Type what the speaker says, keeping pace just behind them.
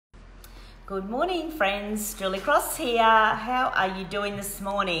Good morning, friends. Julie Cross here. How are you doing this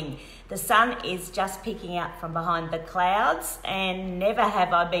morning? The sun is just peeking out from behind the clouds, and never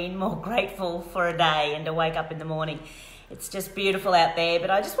have I been more grateful for a day and to wake up in the morning. It's just beautiful out there, but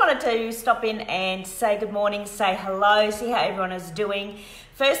I just wanted to stop in and say good morning, say hello, see how everyone is doing.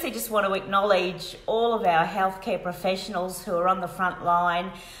 Firstly, just want to acknowledge all of our healthcare professionals who are on the front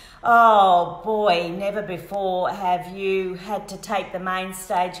line. Oh boy, never before have you had to take the main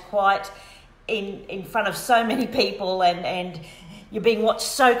stage quite in front of so many people, and you're being watched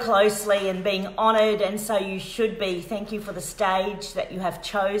so closely and being honoured, and so you should be. Thank you for the stage that you have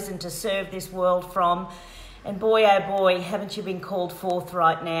chosen to serve this world from. And boy, oh boy, haven't you been called forth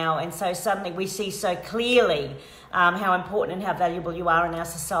right now? And so suddenly we see so clearly how important and how valuable you are in our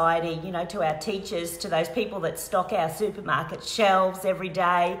society, you know, to our teachers, to those people that stock our supermarket shelves every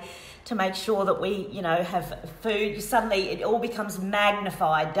day, to make sure that we, you know, have food. Suddenly it all becomes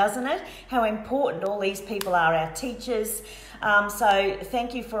magnified, doesn't it? How important all these people are, our teachers. So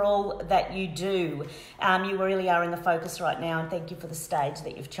thank you for all that you do. You really are in the focus right now, and thank you for the stage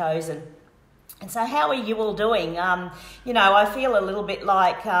that you've chosen. And so how are you all doing? You know, I feel a little bit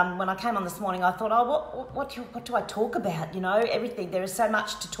like when I came on this morning, I thought, oh, what do I talk about? You know, everything. There is so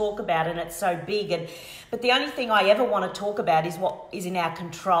much to talk about, and it's so big. But the only thing I ever want to talk about is what is in our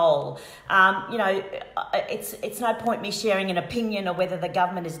control. You know, it's no point me sharing an opinion of whether the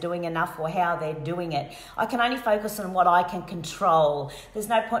government is doing enough or how they're doing it. I can only focus on what I can control. There's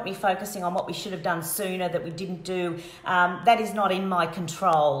no point me focusing on what we should have done sooner that we didn't do. That is not in my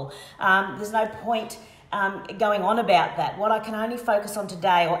control. There's no point going on about that. What I can only focus on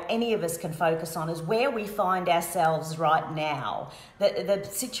today, or any of us can focus on, is where we find ourselves right now, the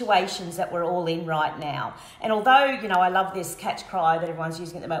situations that we're all in right now. And although, you know, I love this catch cry that everyone's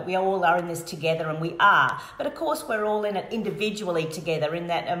using at the moment, we all are in this together, and we are, but of course we're all in it individually together, in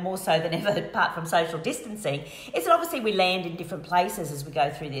that, and more so than ever, apart from social distancing, is that obviously we land in different places as we go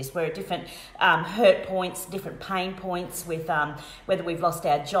through this. We're at different hurt points, different pain points, with whether we've lost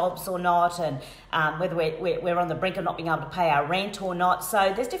our jobs or not, and whether we're on the brink of not being able to pay our rent or not.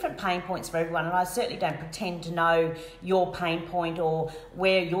 So there's different pain points for everyone, and I certainly don't pretend to know your pain point or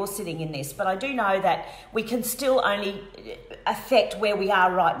where you're sitting in this, but I do know that we can still only affect where we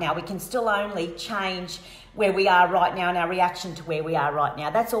are right now. We can still only change where we are right now and our reaction to where we are right now.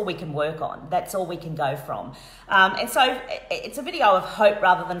 That's all we can work on. That's all we can go from. And so it's a video of hope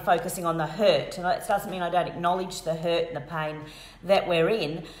rather than focusing on the hurt. And it doesn't mean I don't acknowledge the hurt and the pain that we're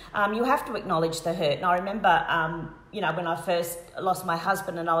in. You have to acknowledge the hurt. And I remember, you know, when I first lost my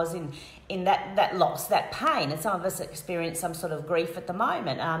husband, and I was in that loss, that pain, and some of us experience some sort of grief at the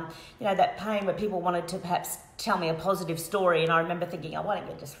moment. You know, that pain where people wanted to perhaps tell me a positive story, and I remember thinking, oh, why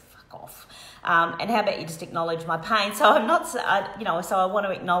don't you just fuck off? And how about you just acknowledge my pain? So I'm not, you know, so I want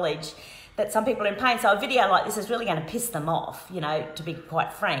to acknowledge that some people are in pain. So a video like this is really going to piss them off, you know, to be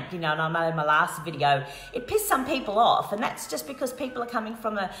quite frank. You know, and I know in my last video, it pissed some people off, and that's just because people are coming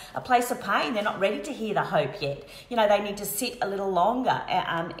from a place of pain. They're not ready to hear the hope yet. You know, they need to sit a little longer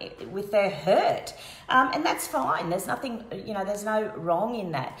with their hurt. And that's fine. There's nothing, you know, there's no wrong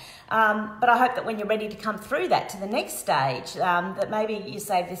in that. But I hope that when you're ready to come through that to the next stage, that maybe you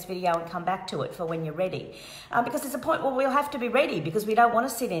save this video and come back to it for when you're ready. Because there's a point where we'll have to be ready, because we don't want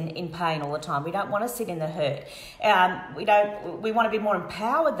to sit in pain all the time. We don't want to sit in the hurt. We want to be more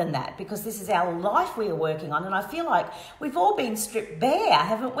empowered than that, because this is our life we are working on. And I feel like we've all been stripped bare,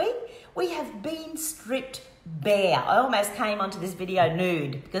 haven't we? We have been stripped bare. I almost came onto this video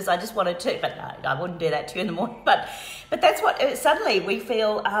nude because I just wanted to, but no, I wouldn't do that to you in the morning. But that's what, suddenly we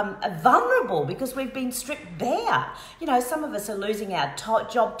feel vulnerable because we've been stripped bare. You know, some of us are losing our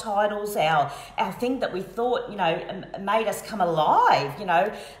job titles, our thing that we thought, you know, made us come alive, you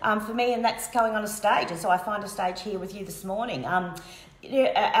know, for me, and that's going on a stage. And so I find a stage here with you this morning.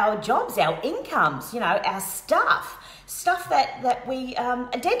 Our jobs, our incomes, you know, our stuff that we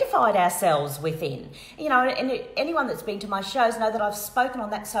identified ourselves within. You know, and anyone that's been to my shows know that I've spoken on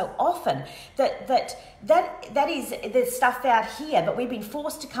that so often, that is the stuff out here, but we've been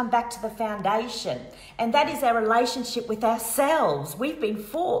forced to come back to the foundation, and that is our relationship with ourselves. We've been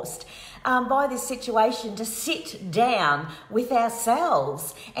forced by this situation to sit down with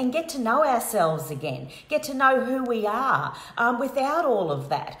ourselves and get to know ourselves again, get to know who we are without all of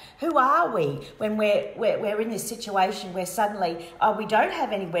that. Who are we when we're in this situation where suddenly we don't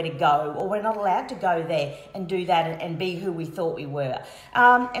have anywhere to go, or we're not allowed to go there and do that and be who we thought we were?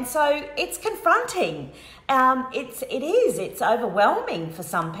 And so it's confronting. It's overwhelming for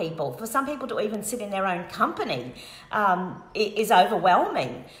some people. For some people to even sit in their own company is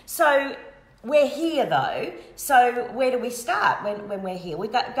overwhelming. So we're here though, so where do we start when we're here? We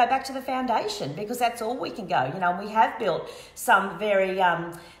go back to the foundation, because that's all we can go. You know, we have built some very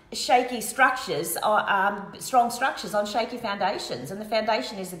shaky structures, strong structures on shaky foundations, and the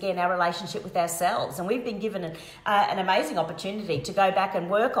foundation is again our relationship with ourselves. And we've been given an amazing opportunity to go back and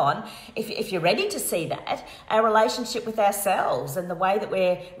work on, if you're ready to see that, our relationship with ourselves and the way that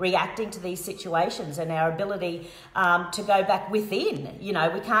we're reacting to these situations, and our ability to go back within. You know,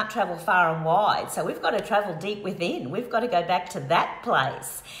 we can't travel far and wide, so we've got to travel deep within. We've got to go back to that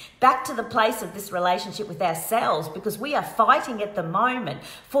place, back to the place of this relationship with ourselves, because we are fighting at the moment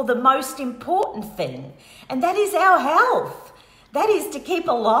for the most important thing, and that is our health. That is to keep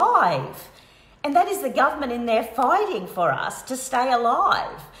alive. And that is the government in there fighting for us to stay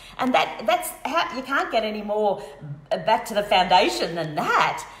alive. And that's how you can't get any more back to the foundation than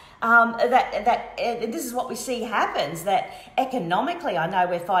that. This is what we see happens, that economically, I know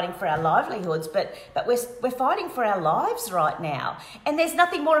we're fighting for our livelihoods, but we're fighting for our lives right now. And there's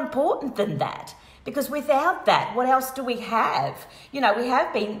nothing more important than that. Because without that, what else do we have? You know, we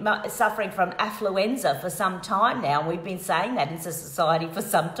have been suffering from affluenza for some time now, and we've been saying that in society for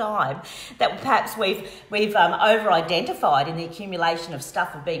some time, that perhaps we've over-identified in the accumulation of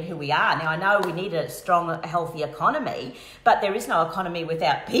stuff of being who we are. Now, I know we need a strong, healthy economy, but there is no economy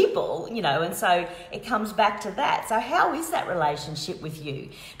without people, you know, and so it comes back to that. So how is that relationship with you?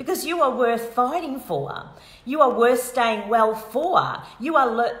 Because you are worth fighting for. You are worth staying well for. You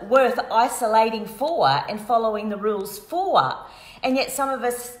are worth isolating for and following the rules for. And yet some of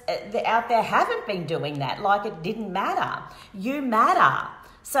us out there haven't been doing that, like it didn't matter. You matter.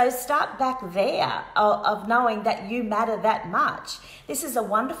 So start back there of knowing that you matter that much. This is a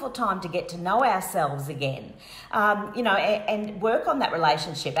wonderful time to get to know ourselves again, you know, and work on that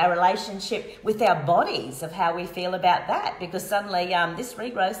relationship, our relationship with our bodies, of how we feel about that, because suddenly this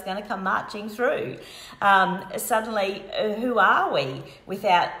regrowth is going to come marching through. Suddenly, who are we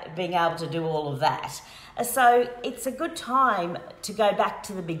without being able to do all of that? So it's a good time to go back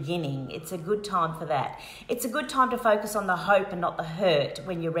to the beginning. It's a good time for that. It's a good time to focus on the hope and not the hurt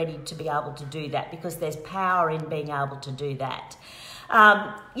when you're ready to be able to do that, because there's power in being able to do that.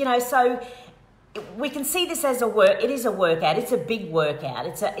 You know, so we can see this as it is a workout. It's a big workout.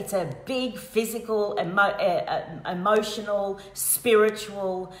 It's a big physical, emotional,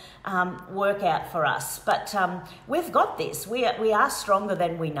 spiritual workout for us. But we've got this. We are stronger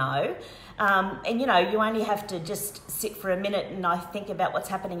than we know. And, you know, you only have to just sit for a minute and I think about what's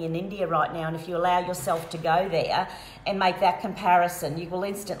happening in India right now. And if you allow yourself to go there and make that comparison, you will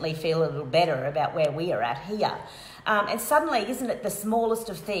instantly feel a little better about where we are at here. And suddenly, isn't it the smallest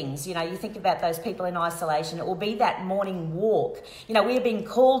of things? You know, you think about those people in isolation, it will be that morning walk. You know, we are being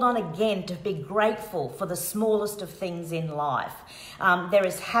called on again to be grateful for the smallest of things in life. There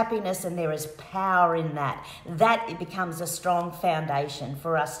is happiness and there is power in that. That it becomes a strong foundation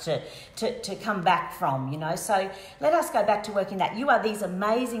for us to come back from, you know. So let us go back to working that. You are these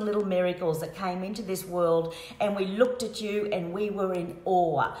amazing little miracles that came into this world, and we looked at you and we were in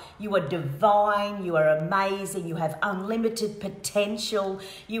awe. You are divine, you are amazing, you have unlimited potential,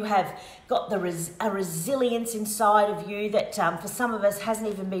 you have got a resilience inside of you that for some of us hasn't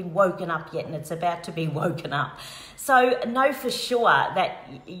even been woken up yet, and it's about to be woken up. So know for sure that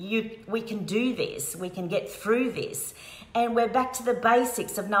we can do this, we can get through this. And we're back to the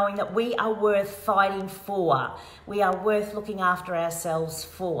basics of knowing that we are worth fighting for. We are worth looking after ourselves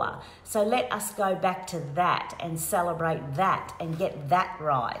for. So let us go back to that and celebrate that and get that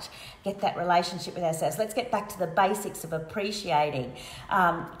right. Get that relationship with ourselves. Let's get back to the basics of appreciating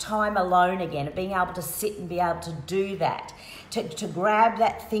time alone again, of being able to sit and be able to do that. To grab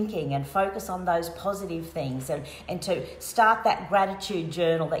that thinking and focus on those positive things, and to start that gratitude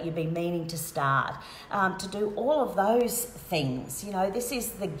journal that you've been meaning to start, to do all of those things. You know, this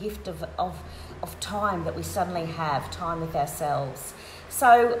is the gift of time that we suddenly have, time with ourselves.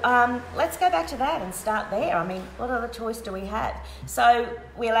 So let's go back to that and start there. I mean, what other choice do we have? So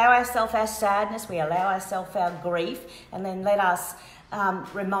we allow ourselves our sadness, we allow ourselves our grief, and then let us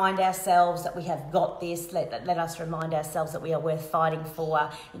remind ourselves that we have got this. Let us remind ourselves that we are worth fighting for.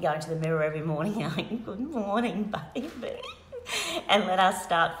 You go into the mirror every morning going, good morning, baby. And let us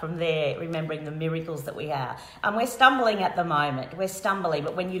start from there, remembering the miracles that we are. We're stumbling at the moment. We're stumbling.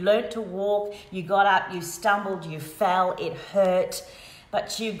 But when you learnt to walk, you got up, you stumbled, you fell, it hurt.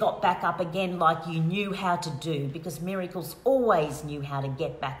 But you got back up again like you knew how to do, because miracles always knew how to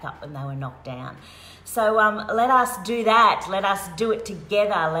get back up when they were knocked down. So let us do that. Let us do it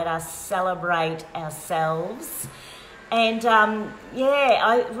together. Let us celebrate ourselves. And yeah,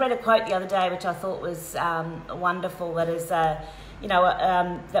 I read a quote the other day which I thought was wonderful. That is,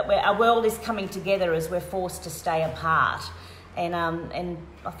 that our world is coming together as we're forced to stay apart. And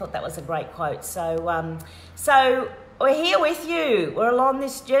I thought that was a great quote. So we're here with you. We're along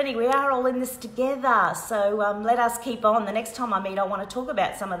this journey. We are all in this together. So let us keep on. The next time I meet, I want to talk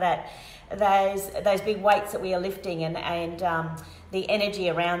about some of those big weights that we are lifting and the energy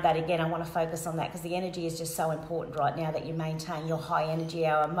around that. Again, I want to focus on that because the energy is just so important right now, that you maintain your high energy.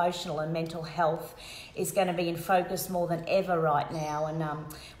 Our emotional and mental health is going to be in focus more than ever right now. And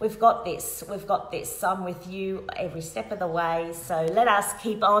we've got this. I'm with you every step of the way. So let us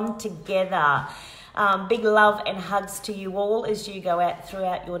keep on together. Big love and hugs to you all as you go out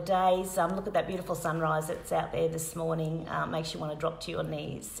throughout your days. Look at that beautiful sunrise that's out there this morning. Makes you want to drop to your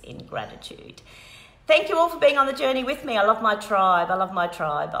knees in gratitude. Thank you all for being on the journey with me. I love my tribe.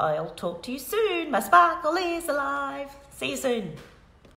 I'll talk to you soon. My sparkle is alive. See you soon.